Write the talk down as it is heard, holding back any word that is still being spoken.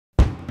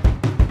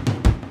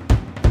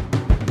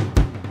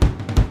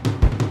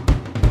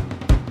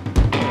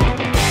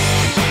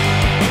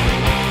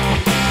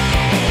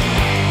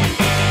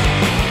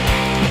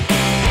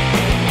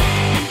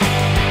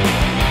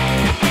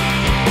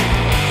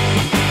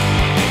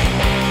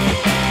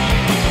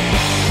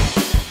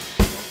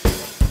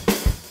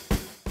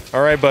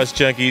All right, Bus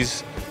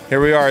Junkies.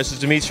 Here we are. This is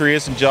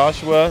Dimitrious and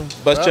Joshua,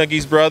 Bus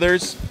Junkies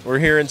brothers. We're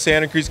here in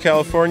Santa Cruz,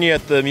 California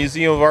at the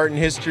Museum of Art and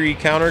History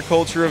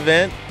Counterculture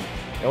event.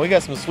 And we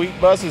got some sweet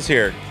buses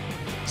here.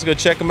 Let's go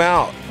check them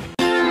out.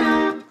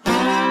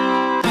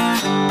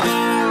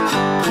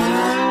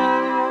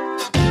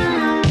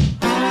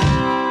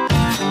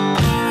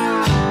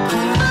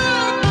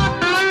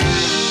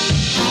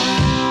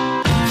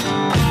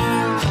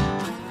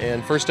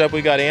 And first up,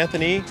 we got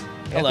Anthony.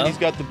 Hello. Anthony's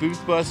got the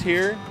booth bus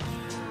here.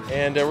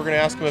 And we're going to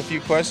ask him a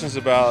few questions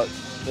about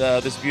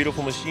this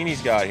beautiful machine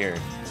he's got here.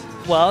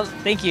 Well,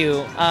 thank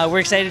you. We're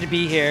excited to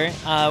be here.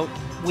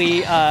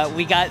 We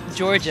got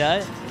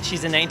Georgia.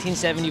 She's a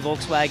 1970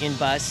 Volkswagen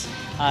bus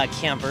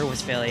camper,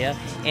 Westphalia,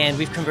 and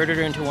we've converted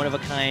her into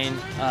one-of-a-kind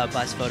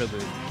bus photo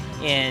booth.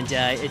 And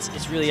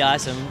it's really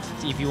awesome.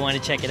 If you want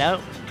to check it out.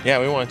 Yeah,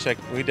 we want to check.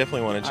 We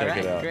definitely want to check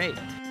it out. Great.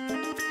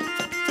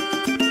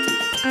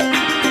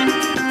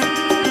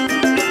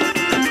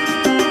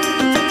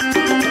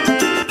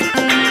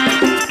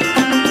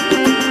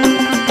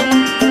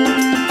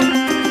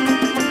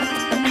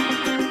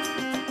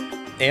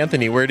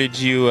 Anthony, where did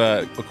you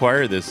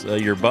acquire this,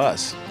 your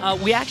bus?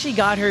 We actually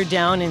got her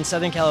down in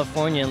Southern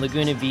California, in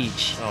Laguna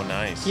Beach. Oh,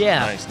 nice.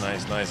 Yeah.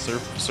 Nice.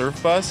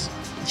 Surf bus?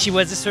 She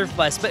was a surf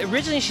bus, but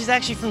originally she's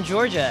actually from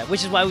Georgia,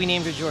 which is why we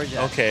named her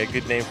Georgia. Okay,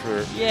 good name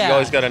for, yeah. You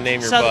always got to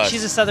name your bus.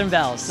 She's a Southern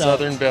Belle. So.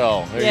 Southern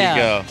Belle, there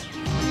you go.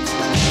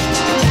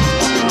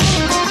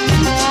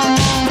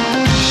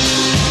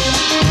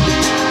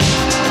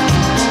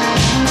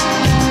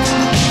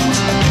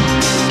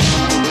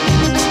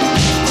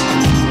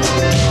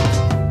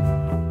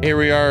 Here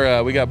we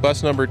are, we got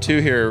bus number 2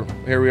 here.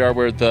 Here we are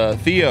with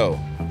Theo.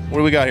 What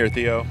do we got here,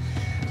 Theo?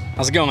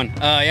 How's it going?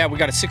 Yeah, we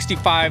got a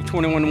 65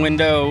 21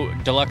 window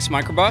Deluxe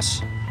Micro Bus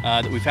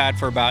that we've had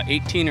for about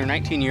 18 or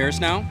 19 years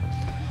now.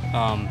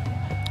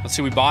 Let's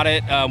see, we bought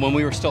it when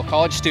we were still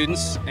college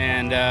students,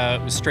 and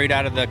it was straight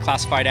out of the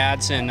classified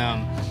ads in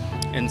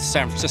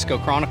San Francisco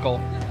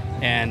Chronicle.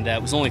 And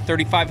it was only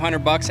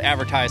 $3,500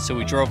 advertised, so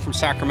we drove from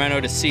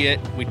Sacramento to see it.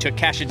 We took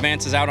cash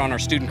advances out on our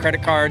student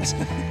credit cards.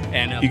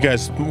 And you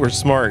guys were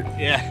smart.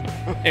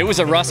 Yeah, it was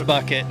a rust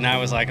bucket, and I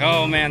was like,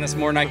 oh man, that's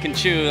more than I can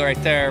chew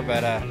right there.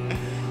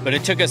 But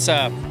it took us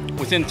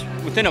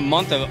within a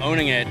month of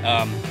owning it,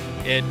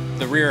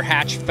 the rear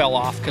hatch fell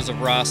off because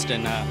of rust,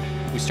 and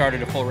we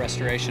started a full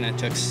restoration. It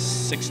took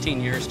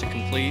 16 years to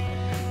complete.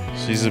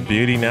 She's a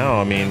beauty now.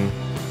 I mean,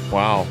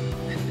 wow.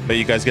 But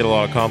you guys get a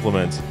lot of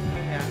compliments.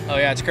 Yeah. Oh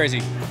yeah, it's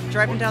crazy.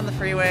 Driving down the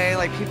freeway,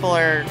 like people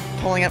are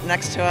pulling up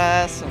next to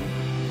us and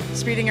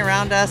speeding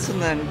around us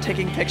and then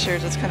taking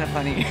pictures. It's kind of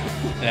funny.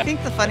 Yeah. I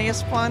think the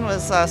funniest one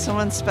was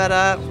someone sped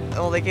up.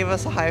 Well, they gave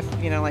us a high,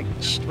 like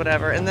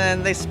whatever, and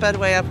then they sped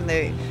way up,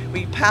 and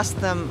we passed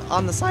them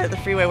on the side of the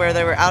freeway where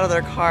they were out of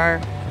their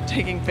car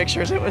taking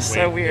pictures. It was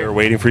so weird. They were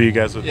waiting for you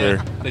guys with their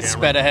They camera.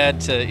 sped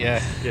ahead to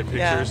get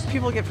pictures. Yeah,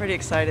 people get pretty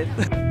excited.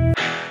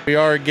 We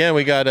are again.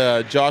 We got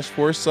Josh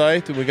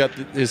Forsyth, and we got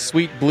his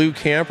sweet blue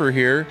camper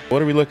here.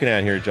 What are we looking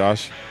at here,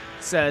 Josh?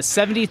 It's a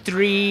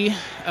 73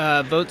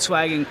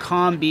 Volkswagen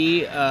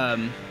Combi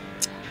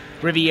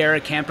Riviera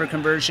camper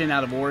conversion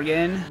out of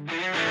Oregon.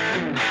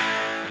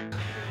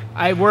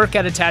 I work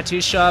at a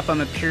tattoo shop.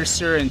 I'm a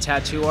piercer and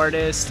tattoo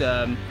artist.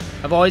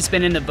 I've always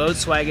been into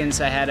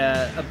Volkswagens. I had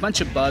a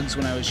bunch of bugs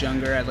when I was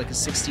younger. I had like a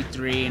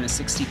 63 and a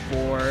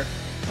 64.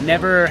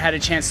 Never had a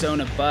chance to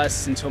own a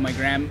bus until my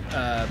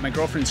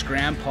girlfriend's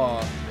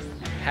grandpa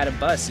had a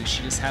bus, and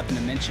she just happened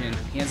to mention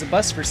he has a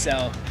bus for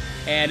sale,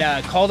 and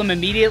called him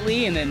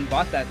immediately and then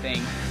bought that thing.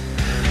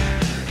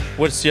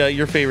 What's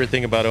your favorite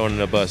thing about owning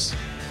a bus?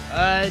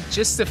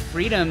 Just the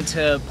freedom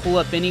to pull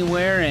up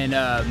anywhere and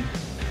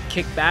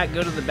kick back,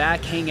 go to the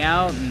back, hang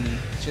out, and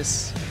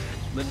just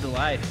live the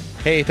life.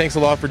 Hey, thanks a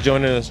lot for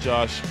joining us,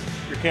 Josh.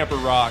 Your camper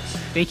rocks.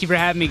 Thank you for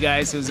having me,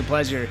 guys. It was a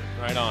pleasure.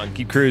 Right on.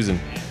 Keep cruising.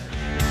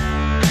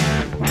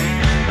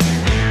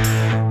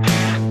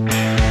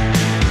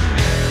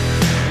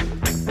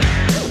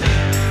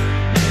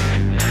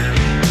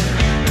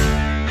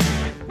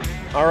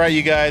 All right,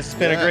 you guys, it's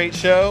been a great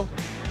show.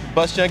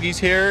 Bus Junkies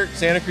here,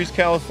 Santa Cruz,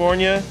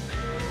 California.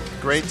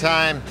 Great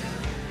time.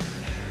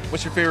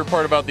 What's your favorite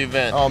part about the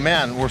event? Oh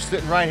man, we're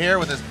sitting right here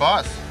with this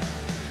bus.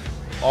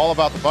 All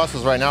about the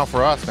buses right now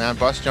for us, man.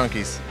 Bus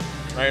Junkies.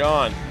 Right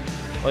on.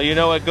 Well, you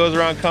know what goes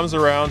around comes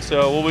around,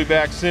 so we'll be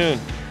back soon.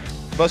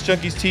 Bus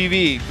Junkies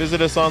TV.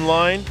 Visit us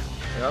online,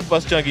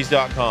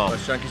 busjunkies.com.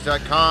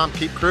 Busjunkies.com.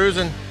 Keep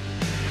cruising.